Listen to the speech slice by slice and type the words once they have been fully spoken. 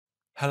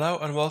Hello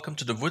and welcome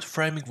to the Wood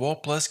Framing Wall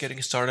Plus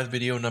Getting Started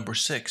video number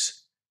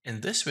 6.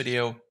 In this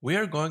video, we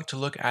are going to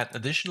look at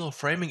additional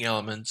framing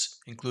elements,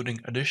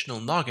 including additional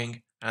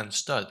nogging and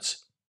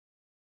studs.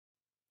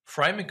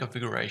 Framing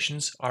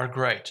configurations are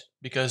great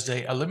because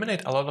they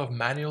eliminate a lot of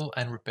manual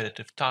and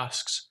repetitive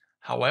tasks.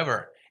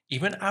 However,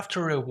 even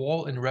after a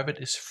wall in Revit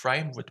is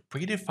framed with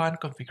predefined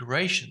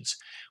configurations,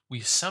 we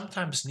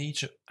sometimes need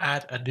to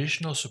add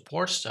additional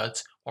support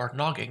studs or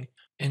nogging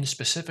in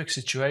specific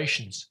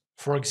situations.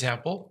 For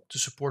example, to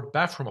support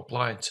bathroom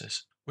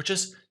appliances, which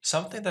is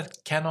something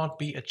that cannot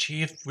be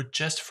achieved with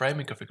just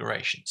framing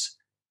configurations.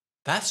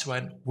 That's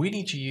when we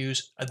need to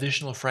use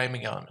additional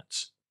framing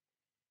elements.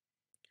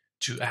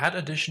 To add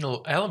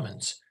additional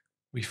elements,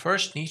 we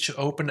first need to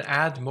open the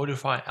Add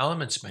Modify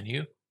Elements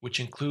menu,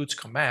 which includes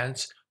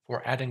commands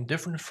for adding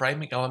different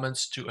framing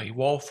elements to a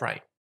wall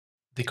frame.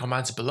 The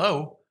commands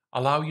below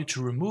allow you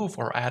to remove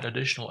or add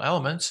additional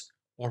elements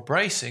or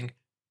bracing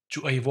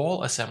to a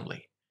wall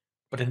assembly.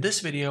 But in this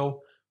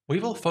video, we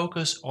will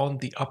focus on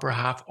the upper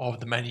half of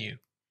the menu.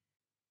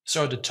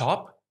 So at the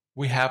top,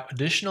 we have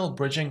additional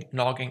bridging,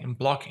 nogging, and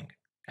blocking.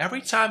 Every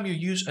time you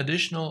use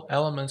additional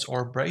elements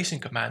or bracing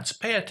commands,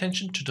 pay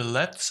attention to the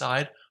left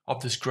side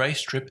of this gray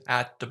strip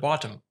at the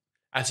bottom,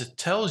 as it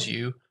tells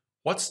you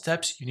what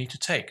steps you need to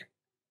take.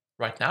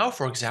 Right now,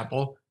 for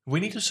example, we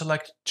need to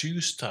select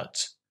two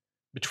studs,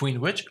 between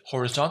which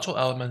horizontal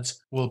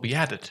elements will be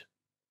added.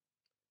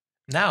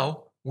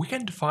 Now, we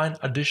can define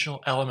additional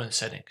element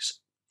settings.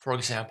 For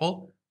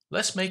example,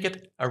 let's make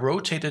it a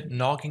rotated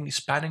nogging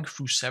spanning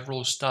through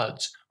several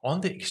studs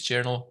on the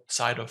external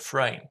side of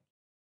frame.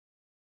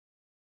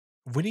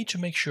 We need to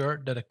make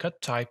sure that a cut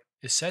type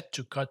is set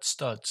to cut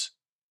studs,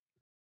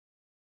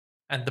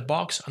 and the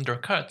box under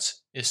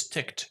cuts is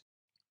ticked.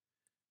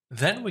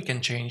 Then we can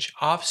change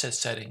offset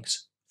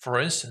settings. For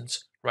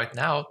instance, right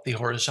now the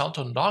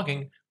horizontal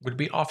nogging would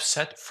be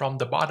offset from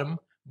the bottom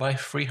by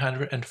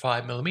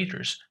 305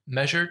 mm,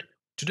 measured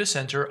to the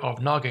center of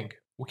nogging.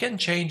 We can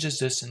change this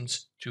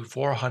distance to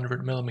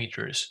 400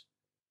 mm.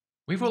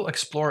 We will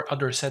explore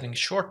other settings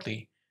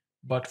shortly,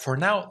 but for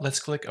now let's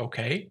click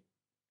OK.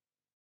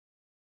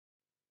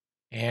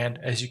 And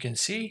as you can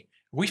see,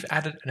 we've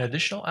added an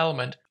additional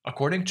element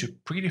according to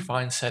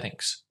predefined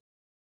settings.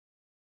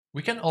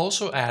 We can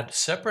also add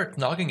separate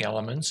nogging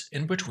elements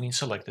in between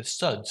selected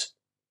studs.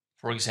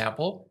 For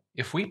example,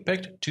 if we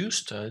picked two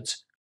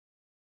studs,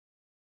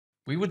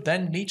 we would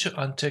then need to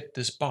untick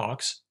this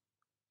box,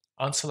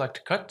 unselect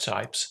cut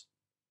types.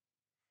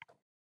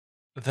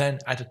 Then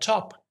at the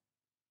top,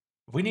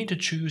 we need to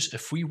choose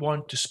if we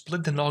want to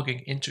split the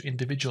nogging into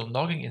individual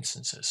nogging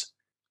instances.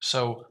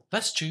 So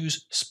let's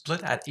choose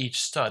split at each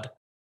stud.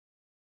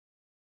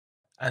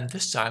 And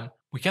this time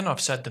we can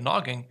offset the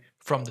nogging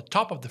from the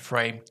top of the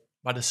frame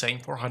by the same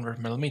 400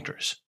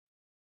 mm.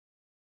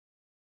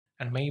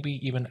 And maybe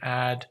even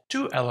add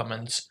two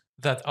elements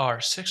that are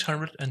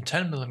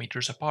 610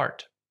 mm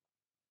apart.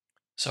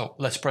 So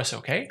let's press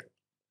OK.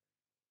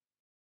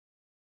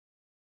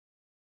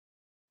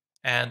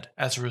 And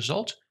as a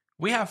result,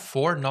 we have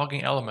 4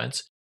 nogging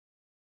elements.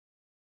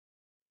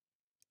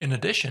 In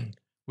addition,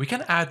 we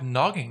can add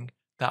nogging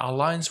that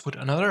aligns with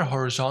another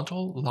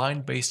horizontal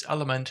line-based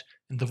element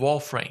in the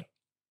wall frame.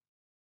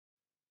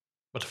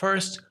 But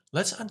first,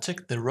 let's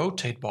untick the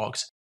rotate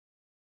box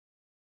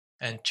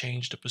and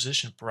change the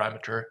position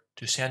parameter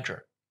to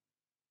center.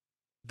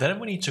 Then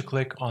we need to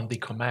click on the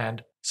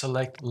command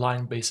Select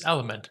Line-Based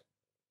Element.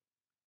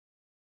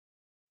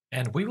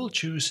 And we will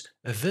choose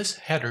this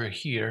header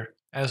here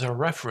as a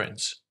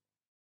reference.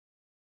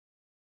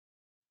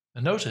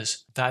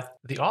 Notice that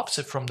the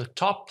offset from the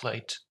top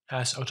plate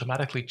has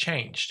automatically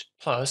changed.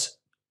 Plus,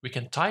 we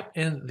can type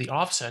in the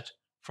offset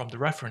from the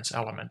reference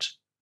element.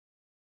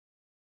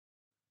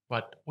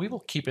 But we will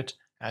keep it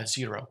as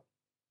 0.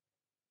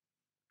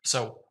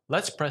 So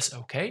let's press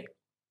OK.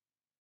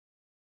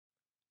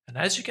 And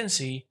as you can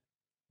see,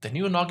 the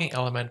new nogging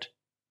element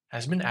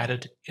has been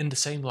added in the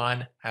same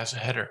line as a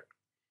header.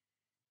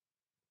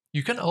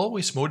 You can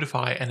always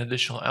modify an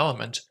additional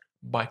element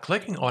by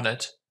clicking on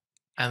it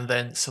and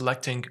then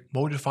selecting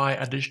Modify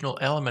Additional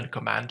Element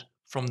command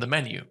from the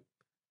menu,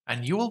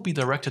 and you will be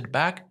directed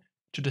back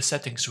to the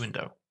settings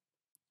window.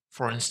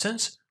 For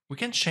instance, we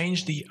can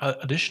change the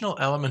additional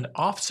element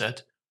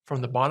offset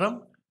from the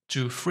bottom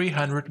to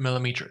 300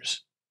 mm.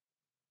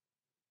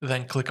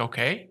 Then click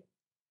OK,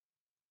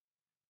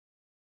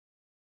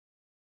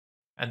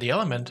 and the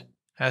element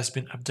has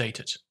been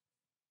updated.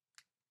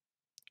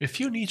 If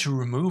you need to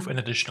remove an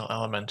additional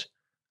element,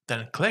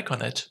 then click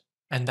on it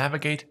and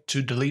navigate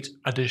to Delete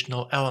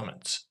Additional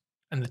Elements,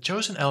 and the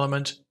chosen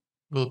element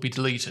will be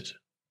deleted.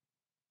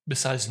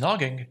 Besides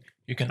nogging,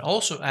 you can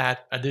also add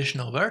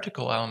additional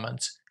vertical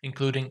elements,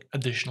 including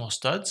additional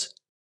studs,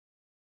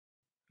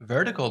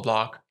 vertical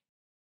block,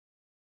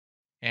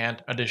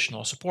 and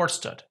additional support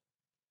stud.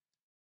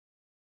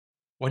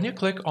 When you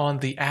click on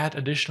the Add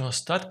Additional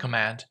Stud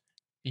command,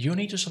 you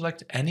need to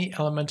select any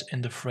element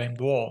in the framed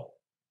wall.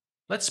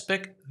 Let's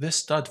pick this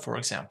stud, for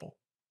example.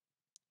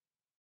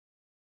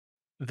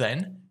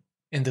 Then,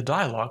 in the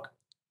dialog,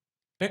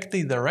 Pick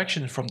the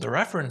direction from the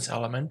reference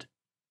element,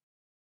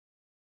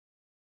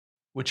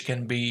 which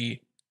can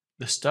be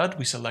the stud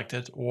we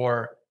selected,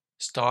 or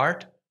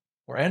start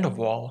or end of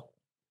wall,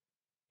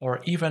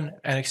 or even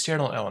an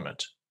external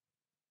element.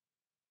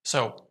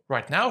 So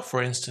right now,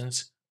 for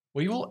instance,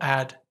 we will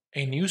add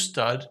a new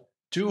stud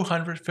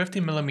 250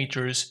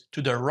 millimeters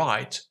to the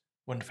right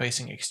when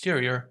facing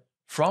exterior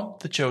from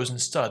the chosen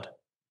stud.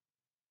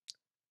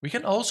 We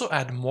can also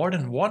add more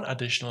than one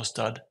additional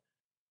stud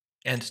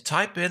and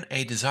type in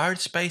a desired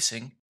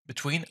spacing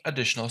between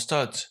additional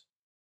studs.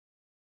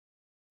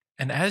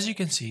 And as you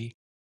can see,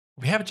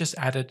 we have just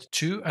added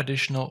 2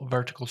 additional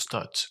vertical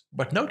studs.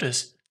 But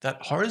notice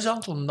that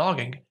horizontal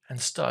nogging and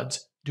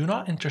studs do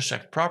not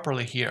intersect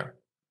properly here.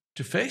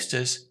 To fix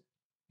this,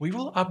 we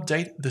will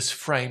update this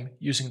frame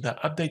using the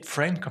Update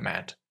Frame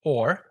command,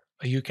 or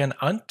you can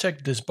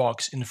uncheck this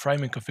box in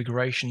Framing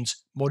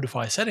Configurations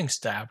Modify Settings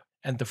tab,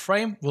 and the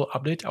frame will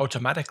update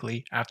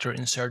automatically after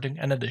inserting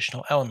an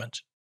additional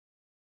element.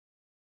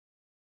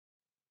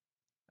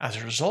 As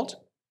a result,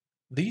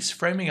 these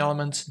framing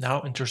elements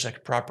now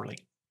intersect properly.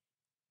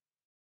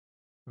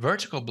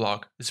 Vertical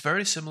block is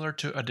very similar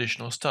to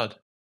additional stud,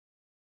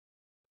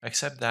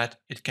 except that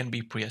it can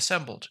be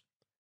pre-assembled.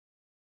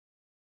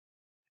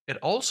 It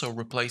also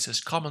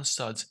replaces common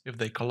studs if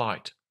they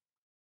collide.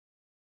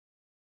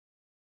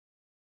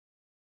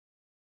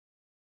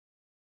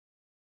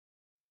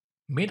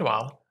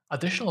 Meanwhile,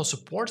 additional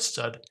support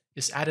stud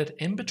is added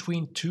in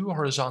between 2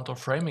 horizontal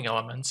framing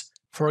elements,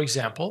 for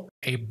example,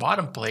 a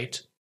bottom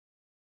plate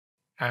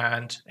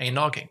and a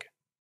nogging.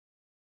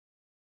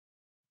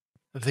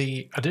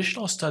 The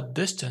additional stud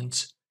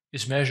distance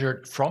is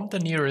measured from the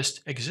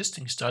nearest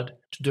existing stud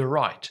to the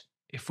right,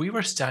 if we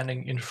were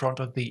standing in front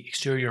of the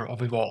exterior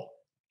of a wall.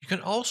 You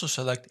can also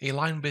select a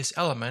line-based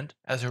element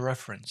as a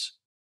reference.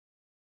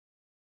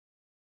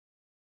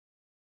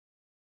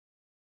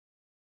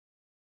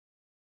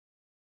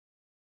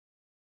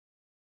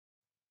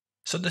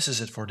 So this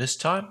is it for this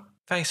time.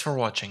 Thanks for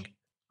watching.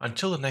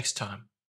 Until the next time.